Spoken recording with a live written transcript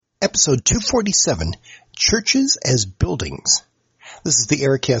episode 247, Churches as Buildings. This is the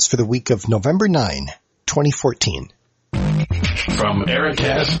Ericast for the week of November 9, 2014. From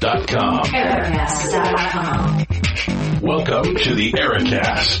Ericast.com. Ericast.com. Welcome to the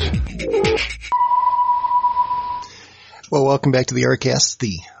Ericast. Well, welcome back to the Ericast,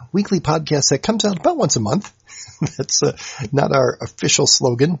 the weekly podcast that comes out about once a month. That's not our official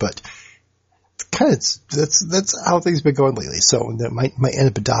slogan, but that's how things have been going lately. So that might end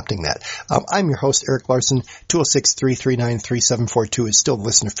up adopting that. I'm your host, Eric Larson. 206-339-3742 is still the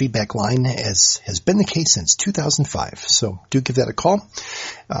listener feedback line, as has been the case since 2005. So do give that a call.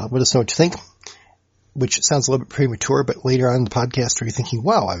 Let us know what you think, which sounds a little bit premature, but later on in the podcast where you're thinking,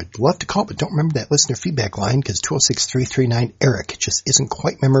 wow, I would love to call, but don't remember that listener feedback line because 206-339-ERIC just isn't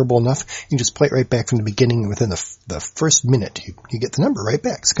quite memorable enough. You can just play it right back from the beginning. Within the first minute, you get the number right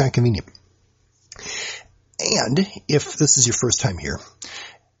back. It's kind of convenient. And if this is your first time here,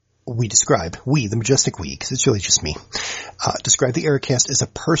 the majestic we, because it's really just me, describe the Ericast as a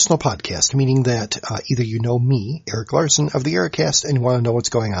personal podcast, meaning that either you know me, Eric Larson of the Ericast, and you want to know what's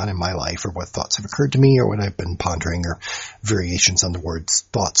going on in my life or what thoughts have occurred to me or what I've been pondering or variations on the words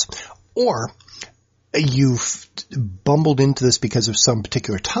thoughts, or you've bumbled into this because of some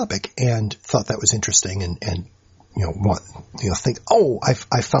particular topic and thought that was interesting and think,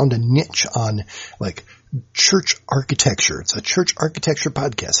 I found a niche on like church architecture. It's a church architecture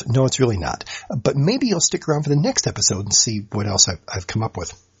podcast. No, it's really not. But maybe you'll stick around for the next episode and see what else I've come up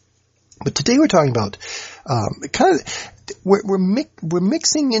with. But today we're talking about we're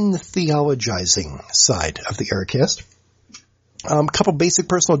mixing in the theologizing side of the Ericast. A couple basic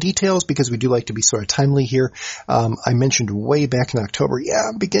personal details because we do like to be sort of timely here. I mentioned way back in October,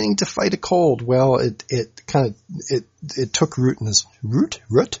 I'm beginning to fight a cold. Well, it took root in this root.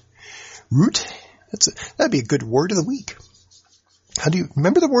 That'd be a good word of the week. How do you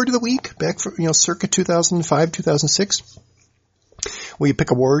remember the word of the week back for, circa 2005, 2006? Where you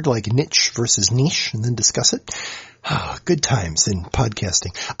pick a word like niche versus niche and then discuss it. Good times in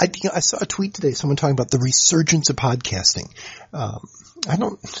podcasting. I saw a tweet today, someone talking about the resurgence of podcasting. I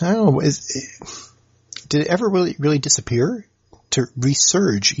don't know. Did it ever really disappear? To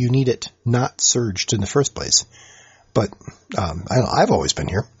resurge, you need it not surged in the first place. But I've always been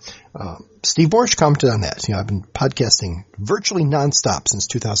here. Steve Borsch commented on that. I've been podcasting virtually nonstop since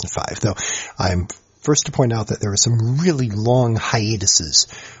 2005, though I'm first to point out that there were some really long hiatuses,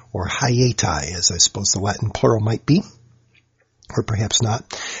 or hiati, as I suppose the Latin plural might be, or perhaps not.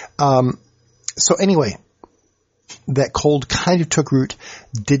 So anyway, that cold kind of took root,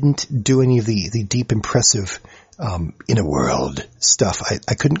 didn't do any of the deep, impressive inner world stuff.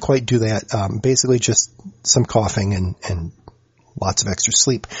 I couldn't quite do that. Basically just some coughing and lots of extra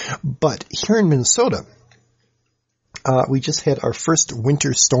sleep. But here in Minnesota, we just had our first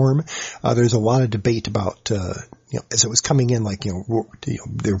winter storm. There's a lot of debate about, as it was coming in, they were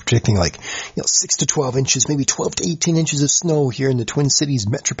predicting 6 to 12 inches, maybe 12 to 18 inches of snow here in the Twin Cities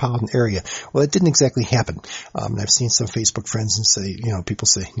metropolitan area. Well, that didn't exactly happen. And I've seen some Facebook friends and say, people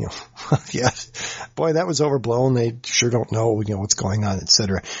say, yeah, boy, that was overblown. They sure don't know, what's going on,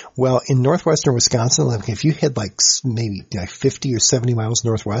 etc. Well, in northwestern Wisconsin, if you had maybe 50 or 70 miles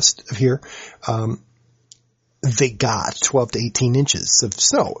northwest of here, they got 12 to 18 inches of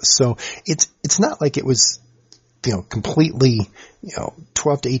snow. So it's not like it was, completely,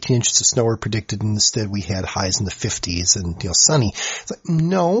 12 to 18 inches of snow were predicted, and instead we had highs in the 50s and, sunny. It's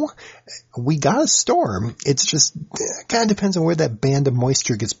no, we got a storm. It's just, it kind of depends on where that band of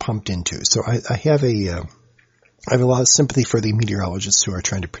moisture gets pumped into. So I have a lot of sympathy for the meteorologists who are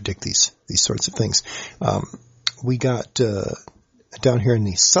trying to predict these sorts of things. We got, down here in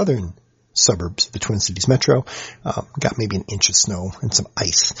the southern suburbs of the Twin Cities Metro, got maybe an inch of snow and some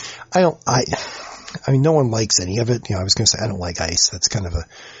ice. I mean, no one likes any of it. I was going to say I don't like ice. That's kind of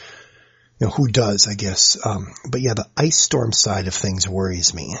who does, I guess. But yeah, the ice storm side of things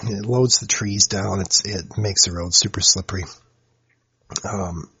worries me. It loads the trees down. It makes the road super slippery.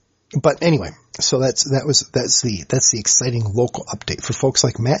 But anyway, so that's the exciting local update for folks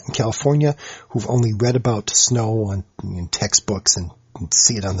like Matt in California who've only read about snow in textbooks and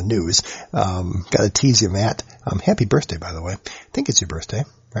see it on the news. Gotta tease you, Matt. Happy birthday, by the way. I think it's your birthday,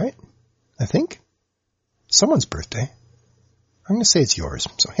 right? I think. Someone's birthday. I'm going to say it's yours.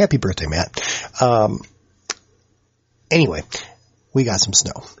 So happy birthday, Matt. Anyway, we got some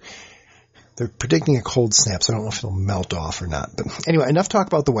snow. They're predicting a cold snap, so I don't know if it'll melt off or not. But anyway, enough talk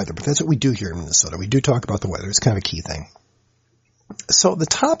about the weather, but that's what we do here in Minnesota. We do talk about the weather. It's kind of a key thing. So the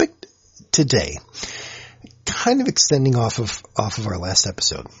topic today, kind of extending off of our last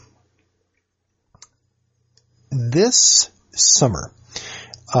episode. This summer,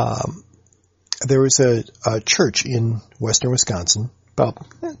 There was a church in western Wisconsin, about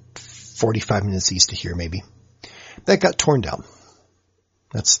 45 minutes east of here maybe, that got torn down.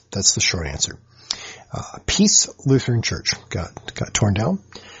 That's the short answer. Peace Lutheran Church got torn down.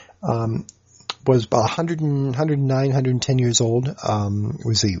 Was about 109, 110 years old. It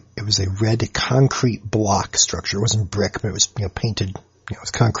was a red concrete block structure. It wasn't brick, but it was painted. It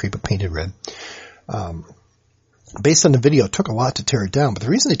was concrete but painted red. Based on the video, it took a lot to tear it down. But the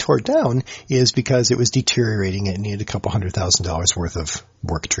reason they tore it down is because it was deteriorating and it needed $200,000 worth of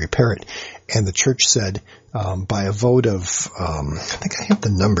work to repair it. And the church said, by a vote of, I think I have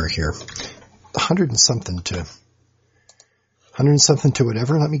the number here, 100 and something to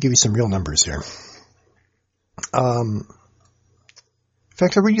whatever. Let me give you some real numbers here. In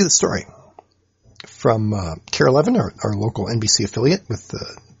fact, I'll read you the story from KARE 11, our local NBC affiliate, with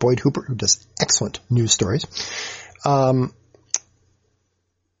Boyd Hooper, who does excellent news stories. The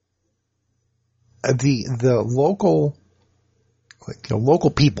local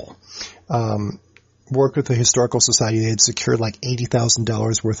people worked with the Historical Society. They had secured like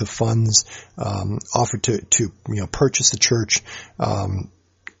 $80,000 worth of funds, offered to purchase the church,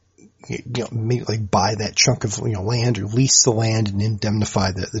 maybe like buy that chunk of land or lease the land and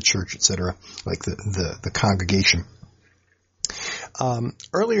indemnify the church, etc., like the congregation.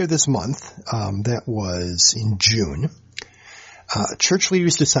 Earlier this month, that was in June, church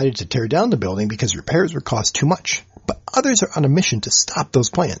leaders decided to tear down the building because repairs would cost too much. But others are on a mission to stop those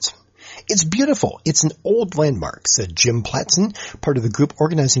plans. It's beautiful. It's an old landmark, said Jim Platson, part of the group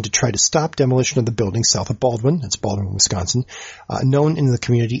organizing to try to stop demolition of the building south of Baldwin, that's Baldwin, Wisconsin, known in the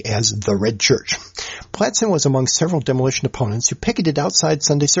community as the Red Church. Platson was among several demolition opponents who picketed outside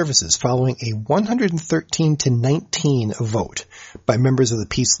Sunday services following a 113-19 vote by members of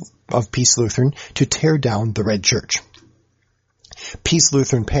Peace Lutheran to tear down the Red Church. Peace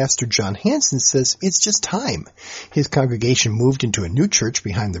Lutheran pastor John Hansen says it's just time. His congregation moved into a new church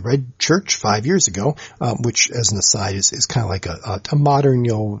behind the Red Church 5 years ago, which, as an aside, is kind of like a modern,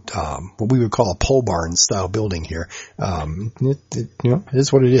 what we would call a pole barn style building here. It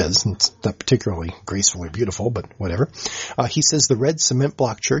is what it is. It's not particularly graceful or beautiful, but whatever. He says the red cement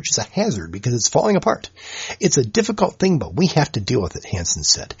block church is a hazard because it's falling apart. It's a difficult thing, but we have to deal with it, Hansen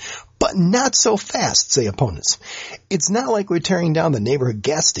said. But not so fast, say opponents. It's not like we're tearing down the neighborhood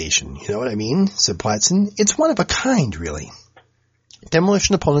gas station, you know what I mean, said Platson. It's one of a kind, really.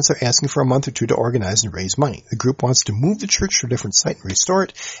 Demolition opponents are asking for a month or two to organize and raise money. The group wants to move the church to a different site and restore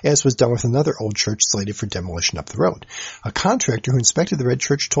it, as was done with another old church slated for demolition up the road. A contractor who inspected the Red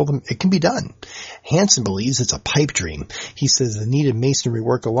Church told them it can be done. Hansen believes it's a pipe dream. He says the needed masonry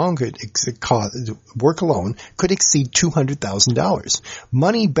work alone could exceed $200,000.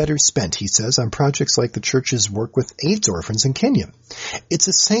 Money better spent, he says, on projects like the church's work with AIDS orphans in Kenya. It's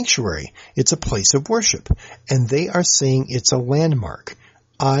a sanctuary. It's a place of worship. And they are saying it's a landmark.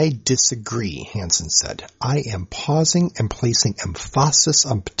 I disagree, Hansen said. I am pausing and placing emphasis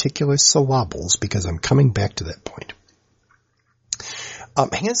on particular syllables because I'm coming back to that point.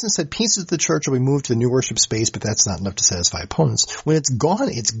 Hansen said pieces of the church will be moved to the new worship space, but that's not enough to satisfy opponents. When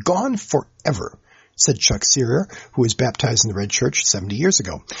it's gone forever, said Chuck Searer, who was baptized in the Red Church 70 years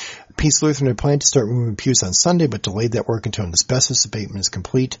ago. Peace Lutheran had planned to start moving pews on Sunday, but delayed that work until an asbestos abatement is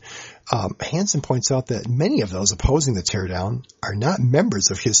complete. Hansen points out that many of those opposing the teardown are not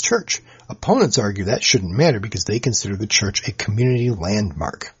members of his church. Opponents argue that shouldn't matter because they consider the church a community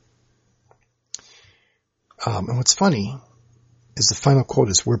landmark. And what's funny is the final quote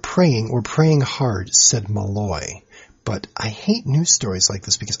is, we're praying hard, said Malloy. But I hate news stories like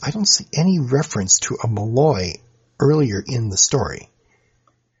this because I don't see any reference to a Malloy earlier in the story,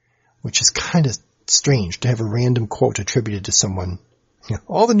 which is kind of strange to have a random quote attributed to someone.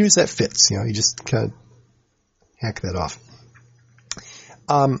 All the news that fits, you just kind of hack that off.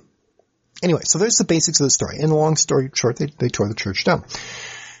 Anyway, so there's the basics of the story. And long story short, they tore the church down.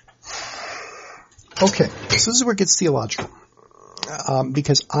 Okay, so this is where it gets theological.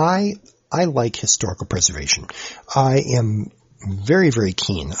 Because I like historical preservation. I am very, very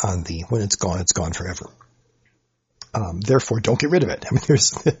keen on when it's gone forever. Therefore, don't get rid of it. I mean,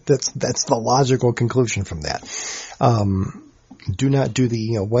 that's the logical conclusion from that. Do not do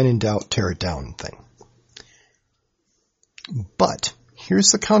the, when in doubt, tear it down thing. But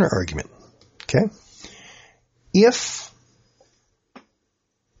here's the counter argument. Okay. If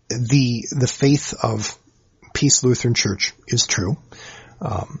the faith of Peace Lutheran Church is true,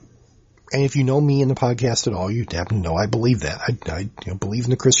 and if you know me in the podcast at all, you happen to know I believe that. I believe in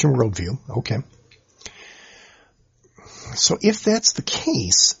the Christian worldview. Okay. So if that's the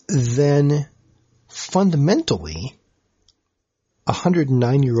case, then fundamentally,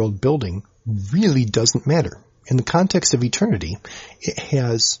 109-year-old building really doesn't matter. In the context of eternity, it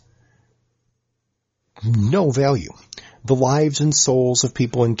has no value. The lives and souls of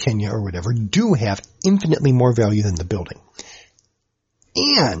people in Kenya or whatever do have infinitely more value than the building.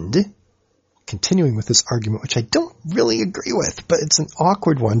 And, continuing with this argument, which I don't really agree with, but it's an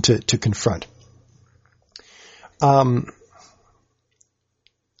awkward one to confront. Through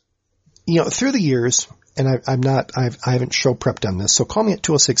the years, and I haven't show prepped on this, so call me at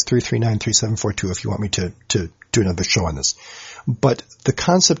 206-339-3742 if you want me to do another show on this. But the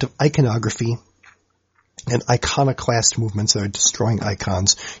concept of iconography and iconoclast movements that are destroying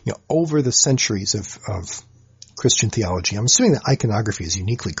icons, over the centuries of Christian theology. I'm assuming that iconography is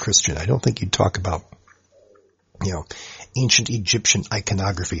uniquely Christian. I don't think you'd talk about, ancient Egyptian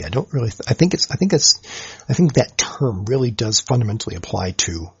iconography. I think that term really does fundamentally apply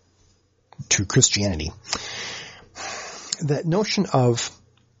to Christianity. That notion of,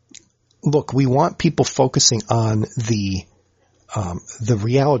 look, we want people focusing on the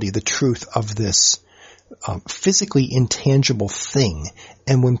reality, the truth of this physically intangible thing.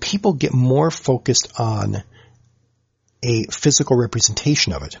 And when people get more focused on a physical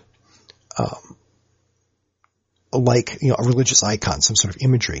representation of it, like, a religious icon, some sort of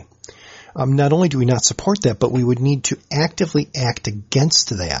imagery, not only do we not support that, but we would need to actively act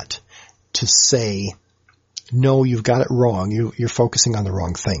against that to say, no, you've got it wrong. You're focusing on the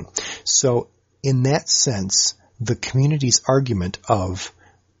wrong thing. So in that sense, the community's argument of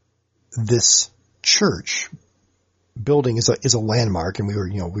this church building is a landmark, and we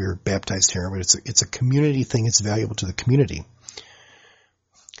were baptized here, but it's a community thing. It's valuable to the community.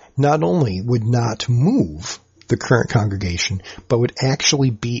 Not only would not move the current congregation, but would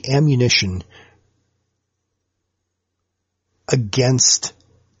actually be ammunition against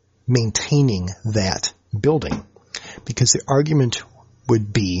maintaining that building. Because the argument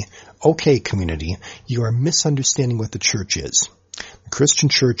would be, okay, community, you are misunderstanding what the church is. The Christian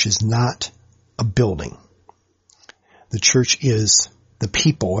church is not a building. The church is the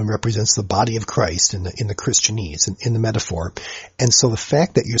people and represents the body of Christ in the Christianese, in the metaphor. And so the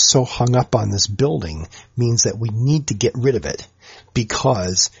fact that you're so hung up on this building means that we need to get rid of it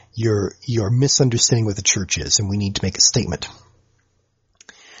because you're misunderstanding what the church is, and we need to make a statement.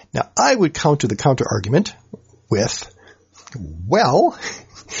 Now, I would counter the counter-argument with, well,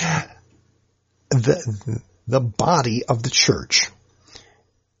 the body of the church,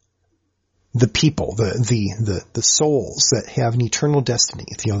 the people, the souls that have an eternal destiny,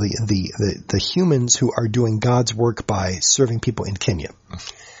 the humans who are doing God's work by serving people in Kenya,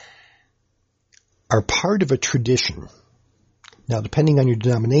 are part of a tradition. Now, depending on your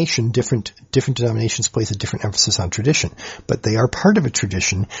denomination, different denominations place a different emphasis on tradition, but they are part of a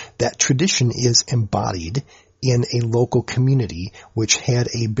tradition. That tradition is embodied in a local community which had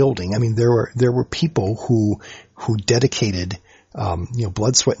a building. I mean, there were people who dedicated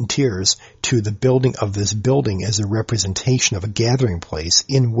blood, sweat, and tears to the building of this building as a representation of a gathering place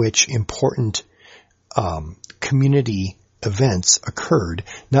in which important community events occurred.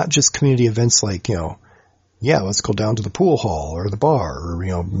 Not just community events like, let's go down to the pool hall or the bar or,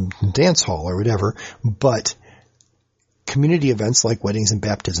 dance hall or whatever, but community events like weddings and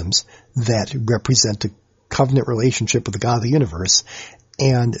baptisms that represent a covenant relationship with the God of the universe.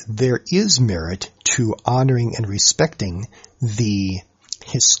 And there is merit to honoring and respecting the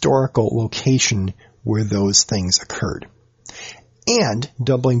historical location where those things occurred. And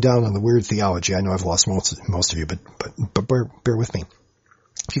doubling down on the weird theology, I know I've lost most of you, but bear with me.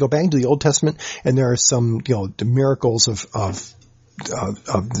 If you go back into the Old Testament, and there are some, the miracles of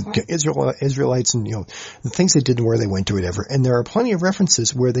the Israelites and, the things they did and where they went or whatever. And there are plenty of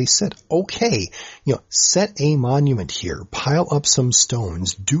references where they said, okay, set a monument here, pile up some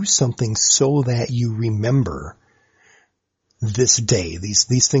stones, do something so that you remember this day,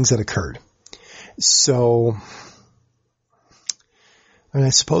 these things that occurred. So, and I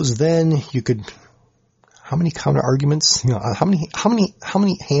suppose then you could, how many counter arguments, how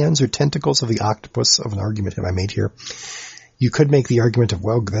many hands or tentacles of the octopus of an argument have I made here? You could make the argument of,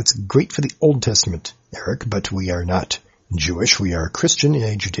 well, that's great for the Old Testament, Eric, but we are not Jewish. We are Christian in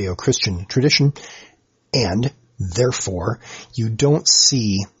a Judeo-Christian tradition, and therefore you don't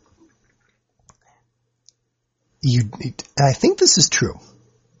see. I think this is true.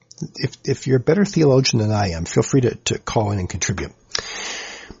 If you're a better theologian than I am, feel free to call in and contribute.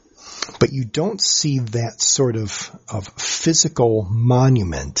 But you don't see that sort of physical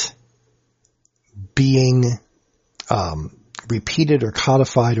monument being repeated or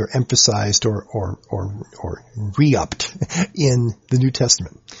codified or emphasized or re-upped in the New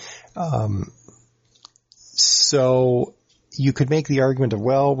Testament. So you could make the argument of,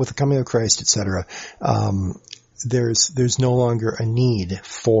 well, with the coming of Christ, etc., there's no longer a need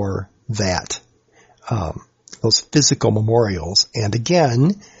for that, those physical memorials. And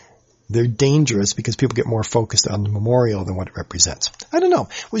again, they're dangerous because people get more focused on the memorial than what it represents. I don't know.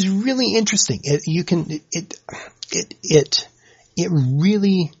 It was really interesting. It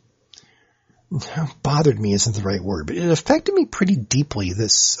really bothered me isn't the right word, but it affected me pretty deeply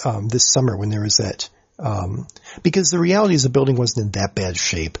this summer when there was that, because the reality is the building wasn't in that bad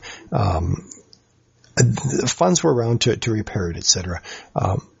shape. The funds were around to repair it, etc.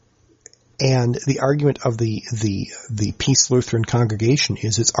 And the argument of the Peace Lutheran congregation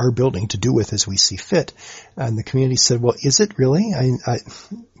is it's our building to do with as we see fit. And the community said, well, is it really?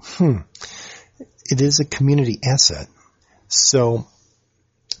 It is a community asset. So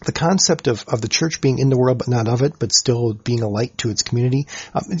the concept of the church being in the world but not of it, but still being a light to its community,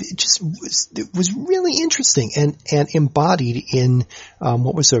 it was really interesting and embodied in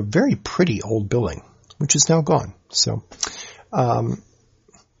what was a very pretty old building, which is now gone. So,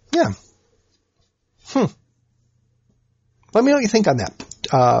 yeah. Let me know what you think on that.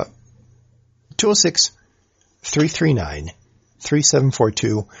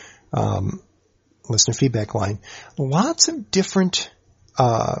 206-339-3742, listener feedback line. Lots of different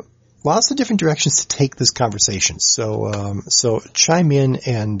directions to take this conversation. So chime in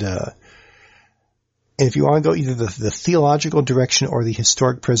and if you want to go either the theological direction or the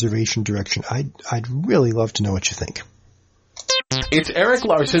historic preservation direction, I'd really love to know what you think. It's Eric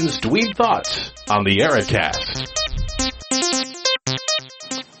Larson's Dweeb Thoughts on the Ericast.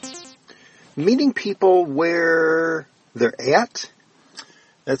 Meeting people where they're at.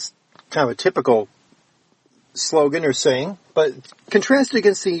 That's kind of a typical slogan or saying, but contrasted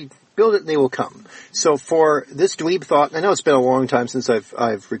against the build it and they will come. So for this Dweeb Thought, I know it's been a long time since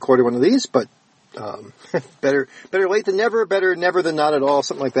I've recorded one of these, but better late than never, better never than not at all,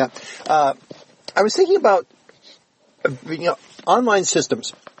 something like that. I was thinking about online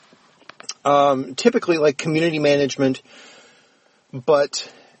systems, typically like community management,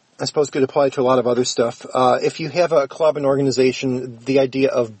 but I suppose could apply to a lot of other stuff. If you have a club, an organization, the idea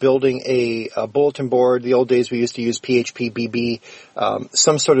of building a bulletin board, the old days we used to use PHP, BB,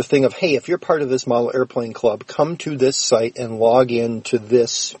 some sort of thing of, hey, if you're part of this model airplane club, come to this site and log in to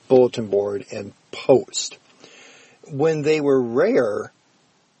this bulletin board and post. When they were rare,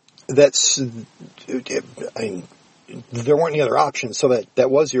 there weren't any other options, so that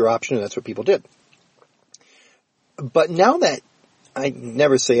was your option, and that's what people did. But now that, I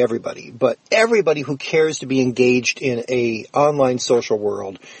never say everybody, but everybody who cares to be engaged in a online social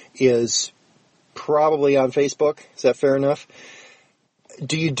world is probably on Facebook. Is that fair enough?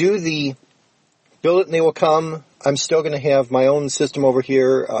 Do you do the build it and they will come? I'm still going to have my own system over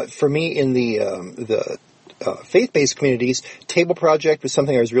here. For me, in the faith-based communities, Table Project was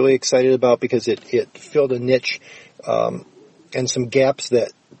something I was really excited about because it filled a niche and some gaps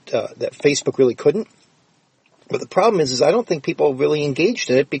that Facebook really couldn't. But the problem is I don't think people really engaged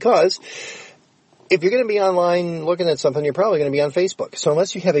in it because if you're going to be online looking at something, you're probably going to be on Facebook. So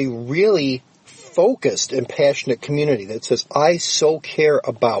unless you have a really focused and passionate community that says, I so care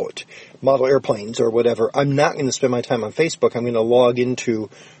about model airplanes or whatever, I'm not going to spend my time on Facebook. I'm going to log into,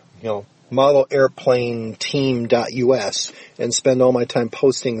 modelairplaneteam.us and spend all my time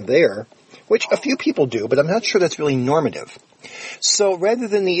posting there, which a few people do, but I'm not sure that's really normative. So rather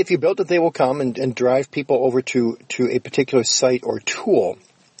than if you build it, they will come and drive people over to a particular site or tool,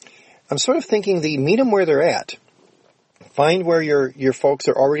 I'm sort of thinking meet them where they're at. Find where your folks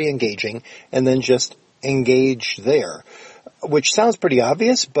are already engaging and then just engage there, which sounds pretty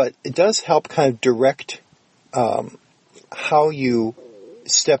obvious, but it does help kind of direct how you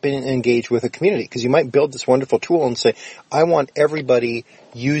step in and engage with a community. Because you might build this wonderful tool and say, I want everybody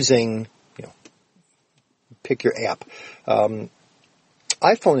using, pick your app. iPhone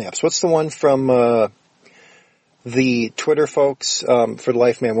apps. What's the one from the Twitter folks? For the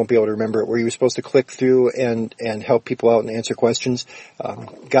life man, won't be able to remember it. Where you were supposed to click through and help people out and answer questions.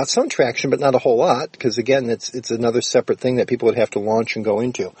 Got some traction, but not a whole lot. Because again, it's another separate thing that people would have to launch and go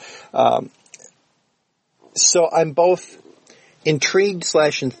into. So I'm both intrigued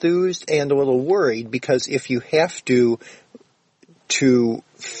 / enthused and a little worried because if you have to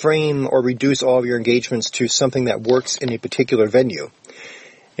frame or reduce all of your engagements to something that works in a particular venue.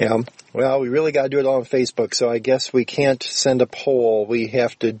 Well, we really got to do it all on Facebook, so I guess we can't send a poll. We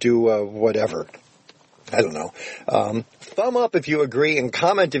have to do whatever. I don't know. Thumb up if you agree and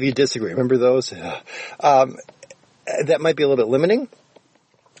comment if you disagree. Remember those? That might be a little bit limiting.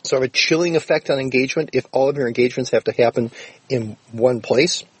 Sort of a chilling effect on engagement if all of your engagements have to happen in one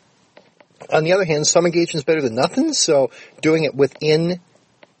place. On the other hand, some engagement is better than nothing, so doing it within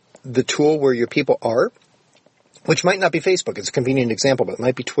the tool where your people are, which might not be Facebook. It's a convenient example, but it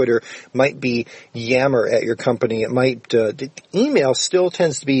might be Twitter, might be Yammer at your company. It might, email still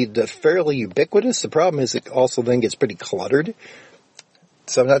tends to be fairly ubiquitous. The problem is it also then gets pretty cluttered.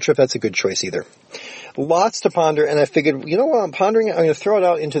 So I'm not sure if that's a good choice either. Lots to ponder, and I figured, you know what, I'm pondering it. I'm going to throw it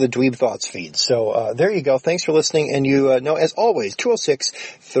out into the Dweeb Thoughts feed. So there you go. Thanks for listening. And you know, as always,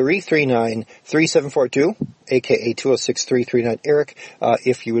 206-339-3742, aka 206-339-ERIC.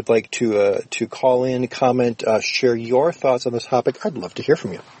 If you would like to call in, comment, share your thoughts on this topic, I'd love to hear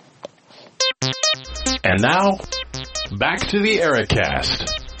from you. And now, back to the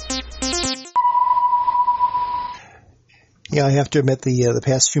EricCast. Yeah, I have to admit the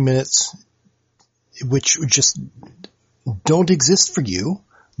past few minutes, which just don't exist for you,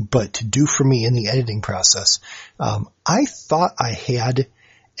 but do for me in the editing process. I thought I had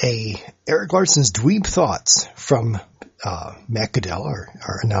a Erik Larson's Dweeb Thoughts from Matt Goodell, our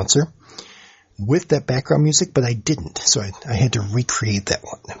announcer, with that background music, but I didn't. So I had to recreate that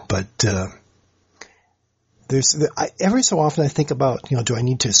one. But every so often I think about, you know, do I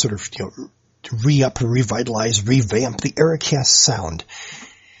need to sort of, you know, re-up, revitalize, revamp the EricCast sound?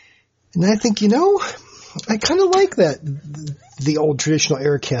 And I think, you know, I kind of like that, the old traditional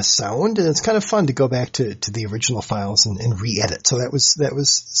EricCast sound, and it's kind of fun to go back to the original files and re-edit. So that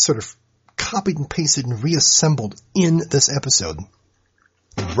was sort of copied and pasted and reassembled in this episode,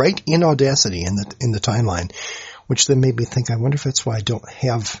 right in Audacity in the timeline, which then made me think, I wonder if that's why I don't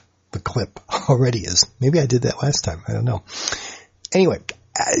have the clip already. Maybe I did that last time. I don't know. Anyway,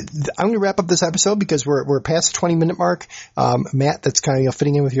 I'm going to wrap up this episode because we're past the 20-minute mark. Matt, that's kind of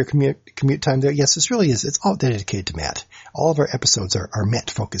fitting in with your commute time there. Yes, this really is. It's all dedicated to Matt. All of our episodes are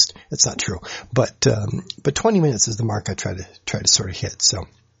Matt focused. That's not true, but 20 minutes is the mark I try to sort of hit. So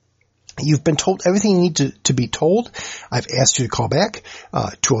you've been told everything you need to be told. I've asked you to call back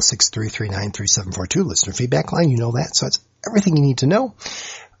 206-339-3742, listener feedback line. You know that, so that's everything you need to know.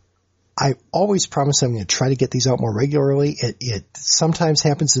 I always promise I'm going to try to get these out more regularly. It sometimes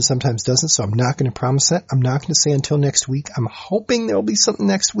happens and sometimes doesn't, so I'm not going to promise that. I'm not going to say until next week. I'm hoping there will be something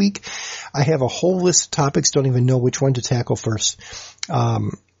next week. I have a whole list of topics, don't even know which one to tackle first.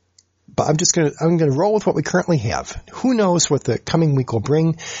 But I'm going to roll with what we currently have. Who knows what the coming week will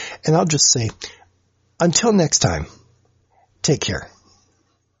bring? And I'll just say, until next time, take care.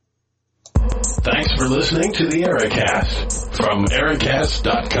 Thanks for listening to the EricCast from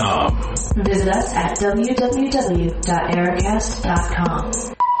EricCast.com. Visit us at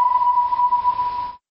www.ericast.com.